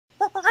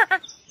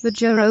The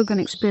Joe Rogan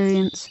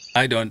Experience.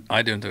 I don't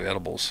do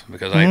edibles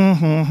because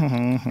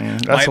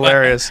That's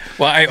hilarious.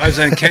 I was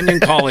in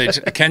Kenyon College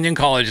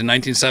in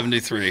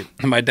 1973.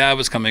 My dad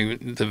was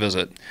coming to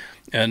visit,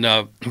 and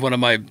one of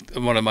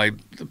my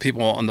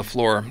people on the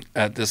floor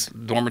at this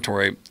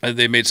dormitory,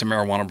 they made some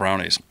marijuana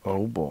brownies.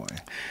 Oh boy!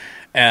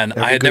 And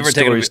Every I had good never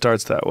taken. story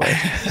starts that way.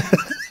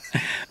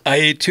 I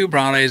ate 2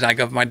 brownies. I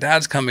go, my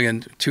dad's coming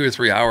in 2 or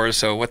 3 hours,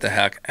 so what the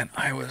heck? And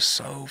I was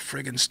so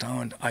friggin'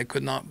 stoned. I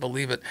could not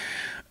believe it.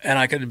 And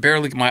I could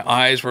barely, my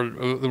eyes were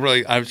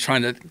really, I was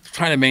trying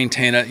to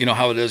maintain it. You know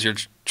how it is. You're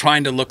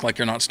trying to look like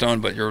you're not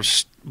stoned, but you're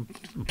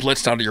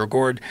blitzed out of your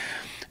gourd.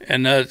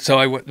 And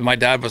so my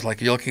dad was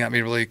like looking at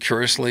me really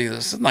curiously.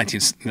 This is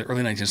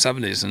early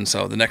 1970s. And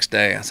so the next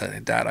day I said,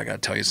 hey, Dad, I got to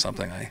tell you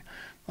something. I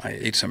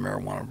ate some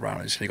marijuana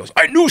brownies. And he goes,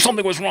 I knew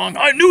something was wrong.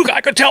 I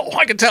could tell.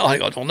 I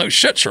go, well, no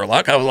shit,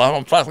 Sherlock. I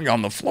was flatly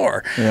on the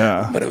floor.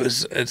 Yeah. But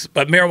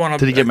but marijuana.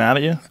 Did he get mad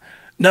at you?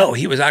 No,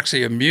 he was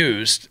actually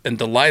amused and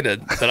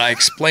delighted that I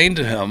explained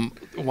to him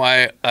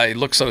why I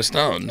look so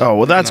stoned. Oh,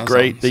 well, that's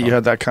great that you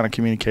had that kind of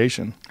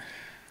communication.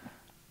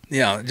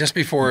 Yeah, just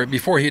before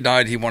he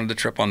died, he wanted to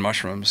trip on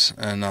mushrooms,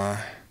 and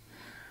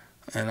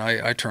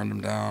I turned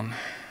him down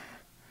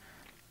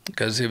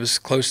because he was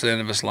close to the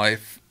end of his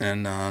life,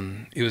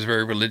 and he was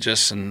very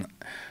religious, and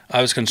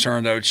I was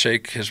concerned I would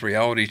shake his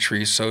reality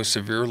tree so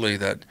severely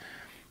that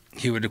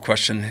he would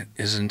question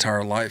his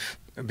entire life.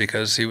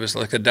 Because he was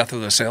like the death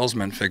of the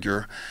salesman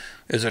figure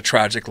is a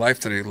tragic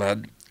life that he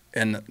led.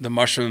 And the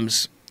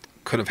mushrooms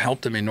could have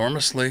helped him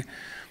enormously,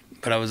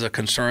 but I was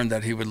concerned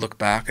that he would look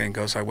back and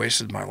goes, I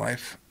wasted my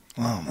life.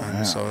 Oh, man.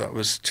 And so that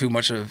was too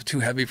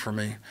heavy for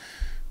me.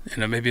 You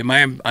know, maybe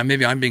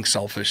I'm being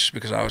selfish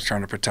because I was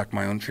trying to protect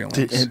my own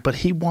feelings. But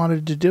he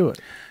wanted to do it.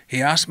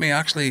 He asked me,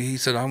 actually, he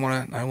said, I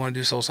want to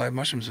do psilocybin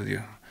mushrooms with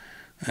you.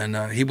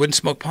 And he wouldn't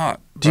smoke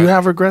pot. Do you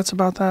have regrets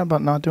about that,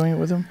 about not doing it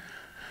with him?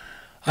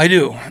 I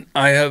do.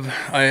 I have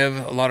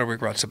a lot of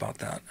regrets about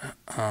that.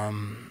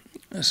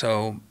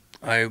 So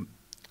I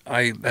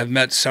have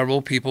met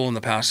several people in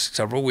the past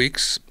several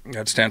weeks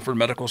at Stanford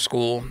Medical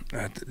School,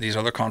 at these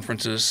other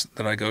conferences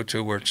that I go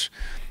to, which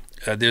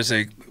there's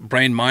a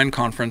brain-mind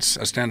conference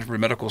at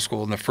Stanford Medical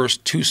School. In the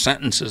first 2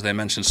 sentences, they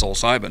mention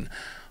psilocybin.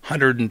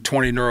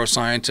 120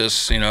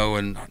 neuroscientists, you know,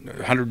 and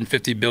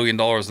 $150 billion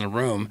in the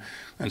room,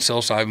 and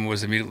psilocybin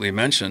was immediately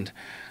mentioned.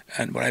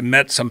 And when I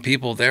met some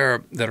people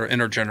there that are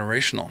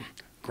intergenerational,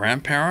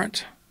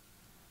 grandparent,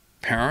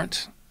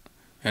 parent,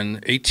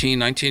 and 18,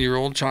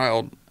 19-year-old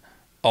child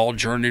all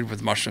journeyed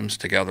with mushrooms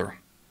together.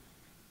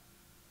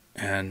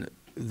 And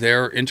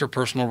their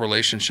interpersonal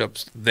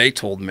relationships, they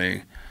told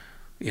me,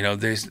 you know,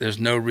 there's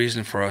no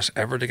reason for us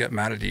ever to get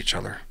mad at each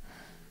other.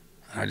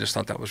 And I just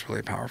thought that was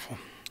really powerful.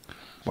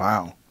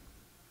 Wow.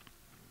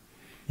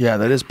 Yeah,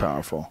 that is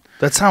powerful.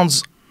 That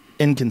sounds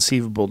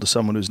inconceivable to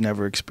someone who's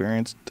never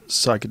experienced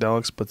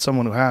psychedelics, but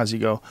someone who has, you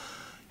go,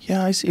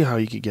 yeah, I see how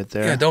you could get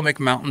there. Yeah, don't make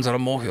mountains out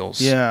of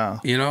molehills. Yeah.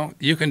 You know,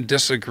 you can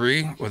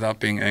disagree without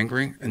being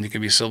angry, and you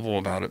can be civil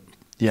about it.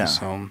 Yeah.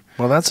 So,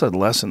 well, that's a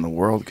lesson the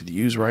world could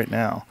use right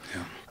now.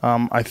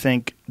 Yeah. I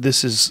think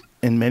this is,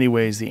 in many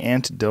ways, the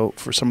antidote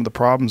for some of the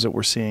problems that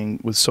we're seeing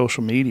with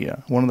social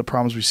media. One of the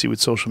problems we see with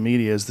social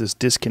media is this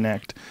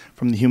disconnect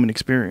from the human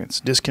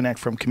experience, disconnect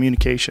from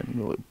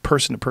communication,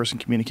 person-to-person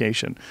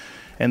communication.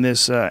 And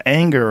this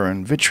anger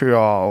and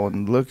vitriol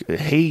and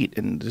hate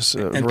and just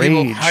and rage.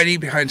 People hiding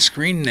behind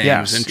screen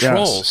names and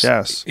trolls.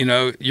 Yes. You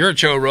know, you're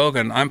Joe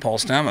Rogan. I'm Paul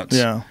Stamets.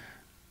 Yeah.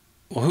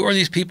 Well, who are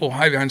these people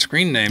hiding behind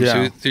screen names?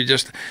 Yeah. Who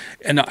just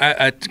and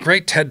a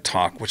great TED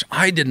Talk, which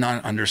I did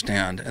not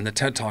understand, and the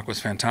TED Talk was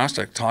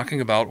fantastic,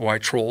 talking about why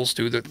trolls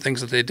do the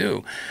things that they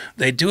do.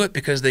 They do it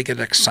because they get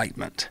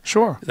excitement.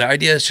 Sure. The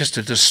idea is just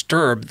to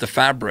disturb the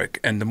fabric,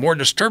 and the more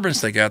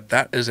disturbance they get,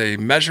 that is a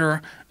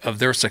measure of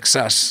their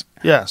success.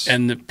 Yes.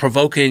 And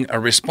provoking a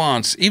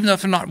response, even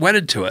if they're not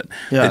wedded to it.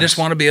 Yes. They just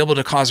want to be able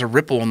to cause a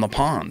ripple in the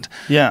pond.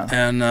 Yeah.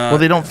 And well,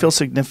 they don't feel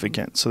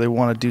significant, so they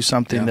want to do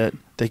something that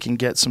they can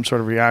get some sort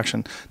of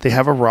reaction. They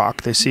have a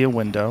rock, they see a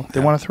window, they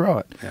want to throw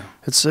it. Yeah.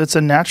 It's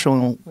a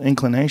natural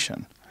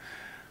inclination.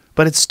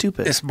 But it's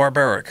stupid. It's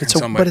barbaric.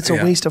 But it's a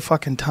waste of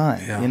fucking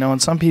time. Yeah. You know,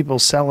 and some people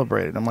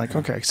celebrate it. I'm like,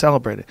 okay,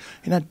 celebrate it.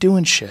 You're not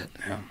doing shit.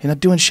 Yeah. You're not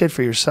doing shit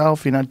for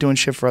yourself. You're not doing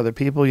shit for other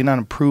people. You're not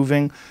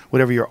improving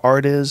whatever your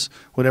art is,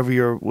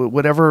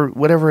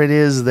 whatever it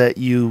is that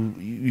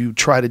you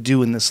try to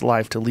do in this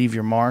life to leave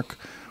your mark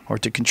or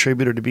to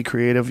contribute or to be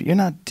creative. You're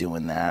not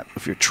doing that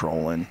if you're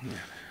trolling.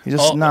 You're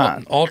just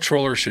not. All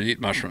trollers should eat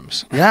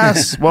mushrooms.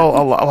 Yes.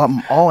 Well,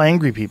 all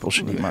angry people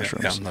should eat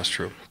mushrooms. Yeah, that's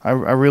true. I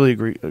really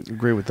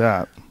agree with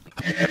that.